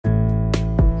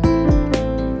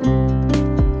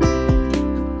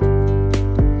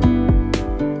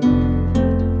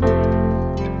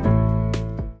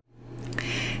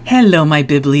Hello, my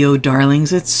Biblio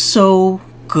darlings. It's so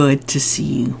good to see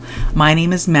you. My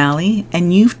name is Mally,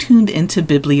 and you've tuned into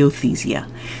Bibliothesia.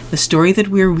 The story that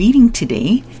we're reading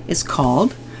today is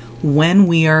called When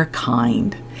We Are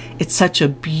Kind. It's such a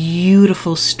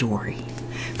beautiful story.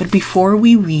 But before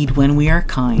we read When We Are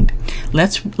Kind,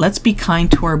 let's be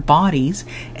kind to our bodies,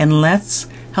 and let's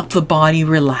help the body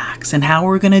relax. And how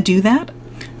we're going to do that?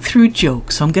 Through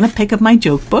jokes. So I'm going to pick up my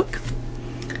joke book.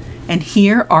 And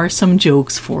here are some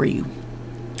jokes for you.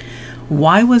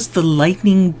 Why was the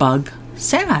lightning bug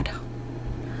sad?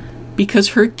 Because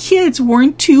her kids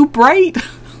weren't too bright.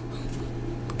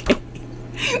 Okay.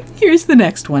 Here's the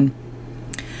next one.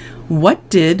 What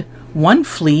did one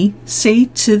flea say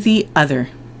to the other?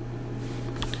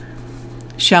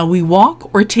 Shall we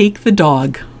walk or take the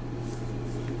dog?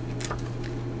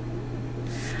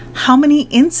 How many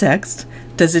insects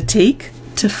does it take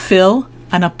to fill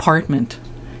an apartment?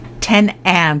 10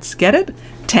 ants. Get it?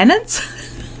 Tenants?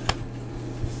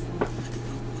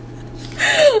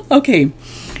 Okay,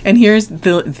 and here's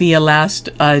the last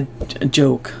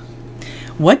joke.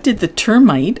 What did the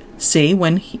termite say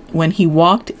when he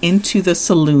walked into the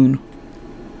saloon?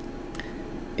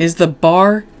 Is the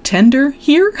bar tender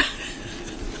here?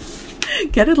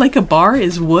 Get it? Like a bar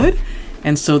is wood,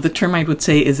 and so the termite would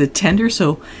say, is it tender?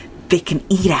 So they can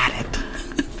eat at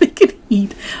it. They can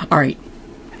eat. All right.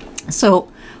 So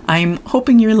I'm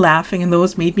hoping you're laughing, and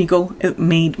those made you go,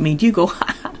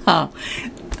 ha ha ha.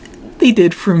 They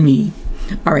did for me.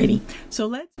 Alrighty.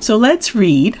 So let's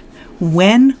read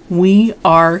When We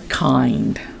Are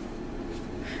Kind.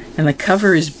 And the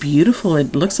cover is beautiful.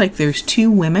 It looks like there's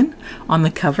two women on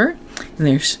the cover, and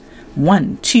there's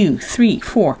 1, 2, 3,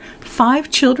 4, 5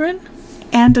 children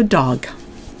and a dog.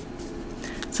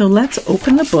 So let's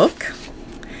open the book.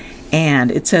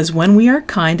 And it says When We Are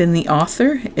Kind, and the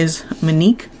author is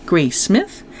Monique Grey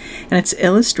Smith, and it's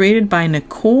illustrated by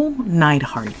Nicole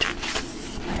Neidhardt.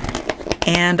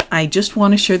 And I just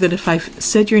want to share that if I've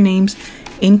said your names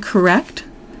incorrect,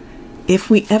 if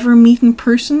we ever meet in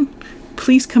person,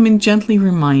 please come and gently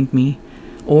remind me,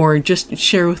 or just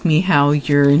share with me how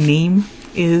your name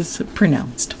is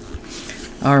pronounced.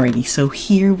 Alrighty, so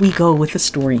here we go with the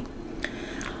story.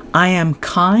 I am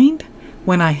kind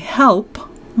when I help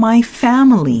my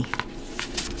family.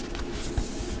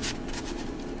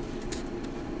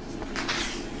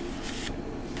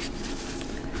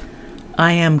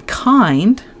 I am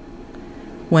kind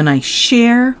when I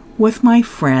share with my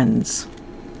friends.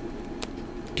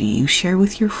 Do you share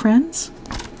with your friends?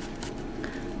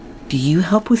 Do you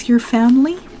help with your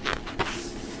family?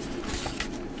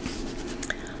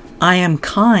 I am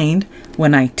kind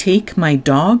when I take my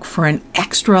dog for an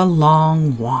extra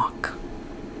long walk.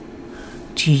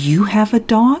 Do you have a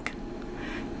dog?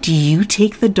 Do you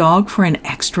take the dog for an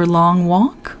extra long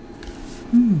walk?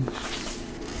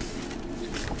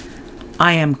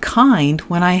 I am kind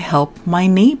when I help my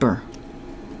neighbor.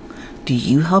 Do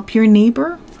you help your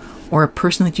neighbor or a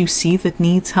person that you see that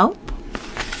needs help?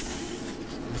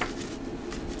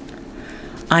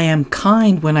 I am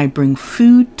kind when I bring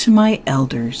food to my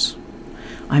elders.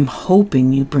 I'm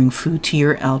hoping you bring food to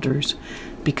your elders,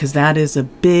 because that is a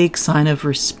big sign of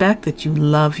respect that you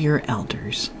love your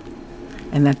elders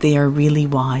and that they are really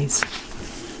wise.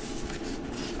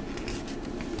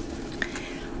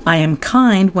 I am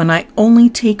kind when I only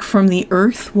take from the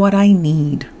earth what I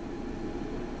need.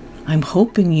 I'm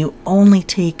hoping you only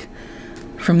take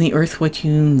from the earth what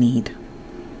you need.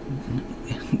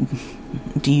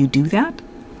 Do you do that?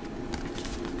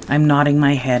 I'm nodding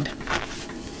my head.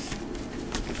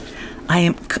 I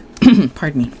am,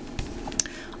 pardon me.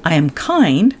 I am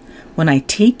kind when I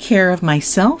take care of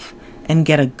myself and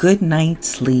get a good night's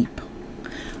sleep.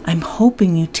 I'm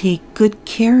hoping you take good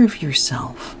care of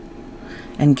yourself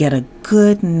and get a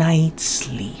good night's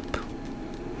sleep,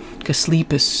 because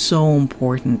sleep is so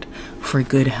important for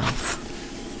good health.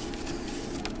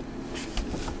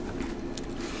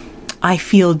 I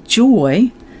feel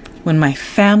joy when my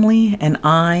family and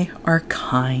I are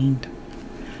kind.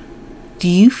 Do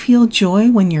you feel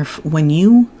joy when you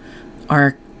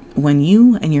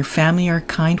and your family are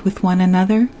kind with one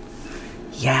another?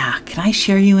 Yeah, can I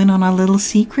share you in on a little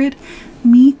secret?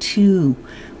 Me too.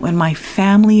 When my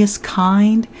family is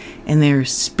kind and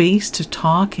there's space to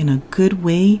talk in a good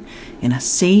way, in a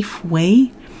safe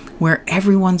way, where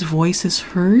everyone's voice is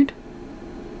heard,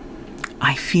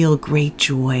 I feel great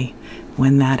joy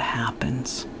when that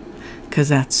happens, because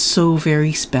that's so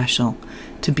very special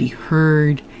to be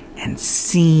heard and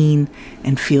seen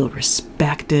and feel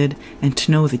respected, and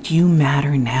to know that you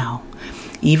matter now,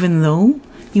 even though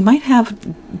you might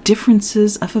have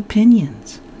differences of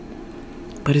opinions.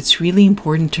 But it's really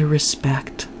important to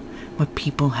respect what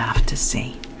people have to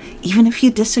say, even if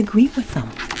you disagree with them.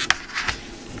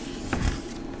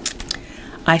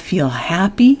 I feel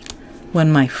happy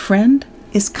when my friend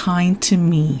is kind to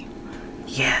me.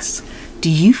 Yes.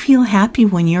 Do you feel happy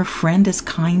when your friend is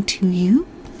kind to you?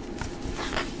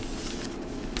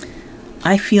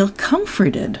 I feel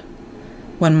comforted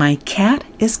when my cat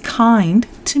is kind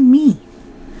to me.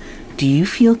 Do you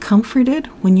feel comforted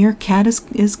when your cat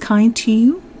is kind to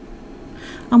you?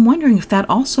 I'm wondering if that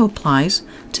also applies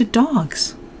to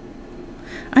dogs.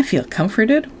 I feel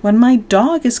comforted when my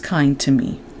dog is kind to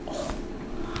me. Oh,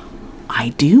 I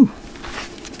do.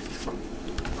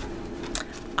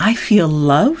 I feel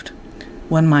loved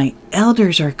when my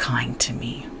elders are kind to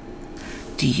me.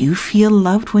 Do you feel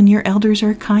loved when your elders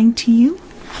are kind to you?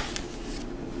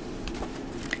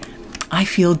 I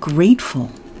feel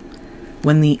grateful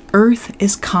when the earth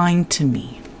is kind to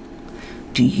me.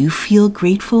 Do you feel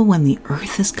grateful when the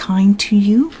earth is kind to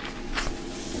you?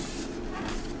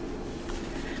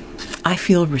 I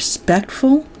feel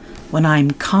respectful when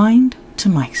I'm kind to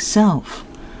myself.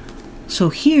 So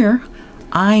here,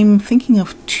 I'm thinking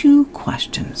of two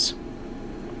questions.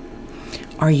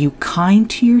 Are you kind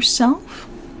to yourself?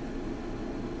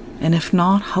 And if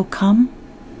not, how come?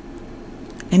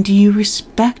 And do you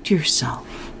respect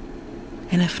yourself?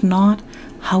 And if not,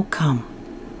 how come?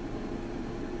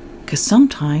 Because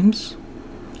sometimes,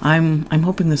 I'm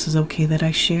hoping this is okay that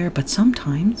I share, but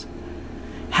sometimes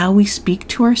how we speak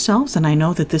to ourselves, and I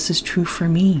know that this is true for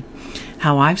me,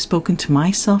 how I've spoken to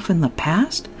myself in the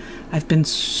past, I've been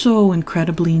so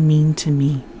incredibly mean to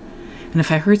me. And if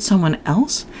I heard someone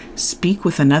else speak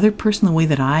with another person the way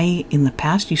that I, in the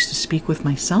past, used to speak with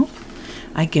myself,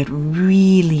 I get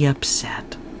really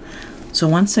upset. So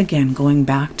once again, going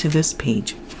back to this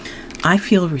page, I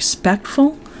feel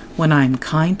respectful when I'm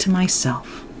kind to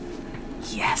myself.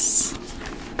 Yes.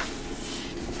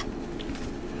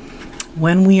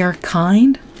 When we are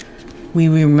kind, we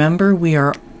remember we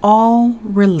are all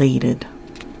related.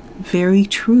 Very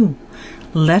true.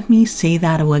 Let me say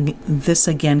this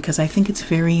again because I think it's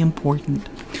very important.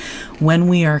 When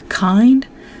we are kind,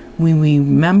 we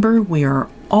remember we are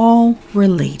all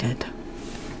related.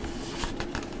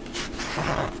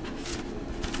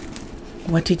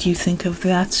 What did you think of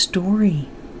that story?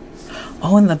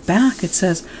 Oh, in the back it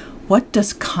says, what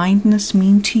does kindness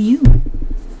mean to you?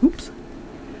 Oops.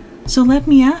 So let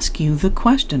me ask you the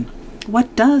question.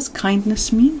 What does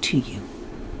kindness mean to you?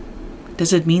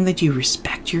 Does it mean that you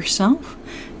respect yourself?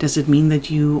 Does it mean that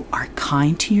you are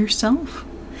kind to yourself?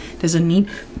 Does it mean,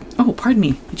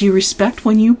 do you respect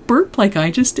when you burp like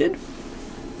I just did?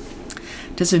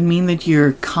 Does it mean that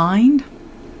you're kind,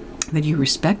 that you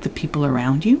respect the people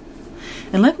around you?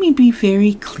 And let me be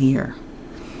very clear.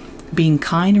 Being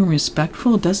kind and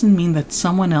respectful doesn't mean that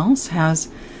someone else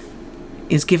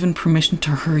is given permission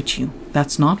to hurt you.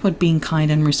 That's not what being kind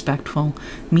and respectful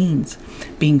means.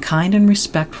 Being kind and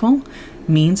respectful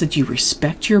means that you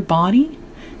respect your body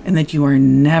and that you are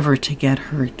never to get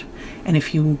hurt. And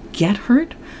if you get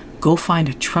hurt, go find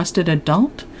a trusted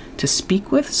adult to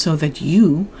speak with so that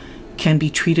you can be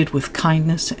treated with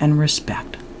kindness and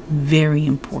respect. Very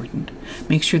important.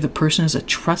 Make sure the person is a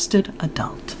trusted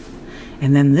adult.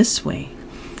 And then this way,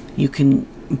 you can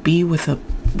be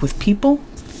with people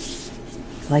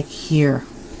like here,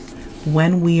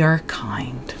 when we are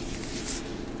kind.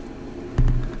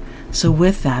 So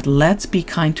with that, let's be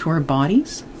kind to our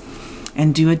bodies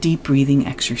and do a deep breathing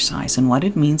exercise. And what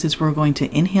it means is we're going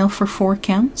to inhale for 4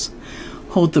 counts,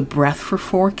 hold the breath for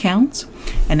 4 counts,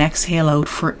 and exhale out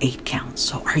for 8 counts.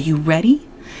 So are you ready?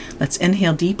 Let's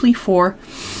inhale deeply for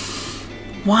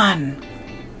 1,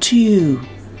 2,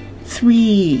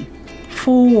 3,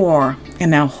 4.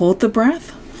 And now hold the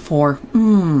breath for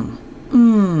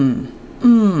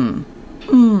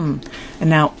And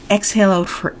now exhale out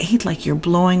for 8 like you're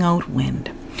blowing out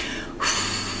wind.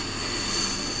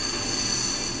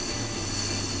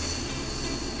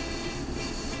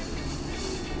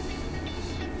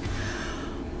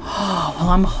 Oh, well,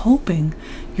 I'm hoping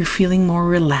you're feeling more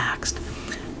relaxed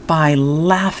by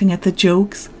laughing at the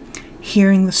jokes,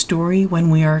 hearing the story when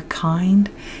we are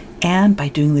kind, and by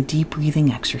doing the deep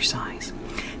breathing exercise.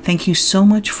 Thank you so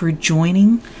much for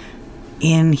joining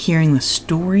in hearing the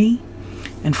story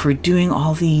and for doing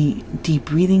all the deep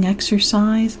breathing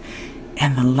exercise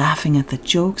and the laughing at the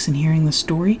jokes and hearing the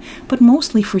story, but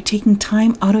mostly for taking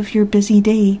time out of your busy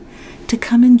day to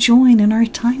come and join in our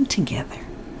time together.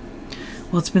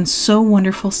 Well, it's been so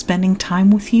wonderful spending time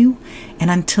with you,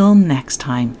 and until next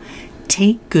time,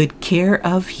 take good care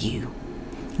of you.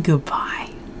 Goodbye.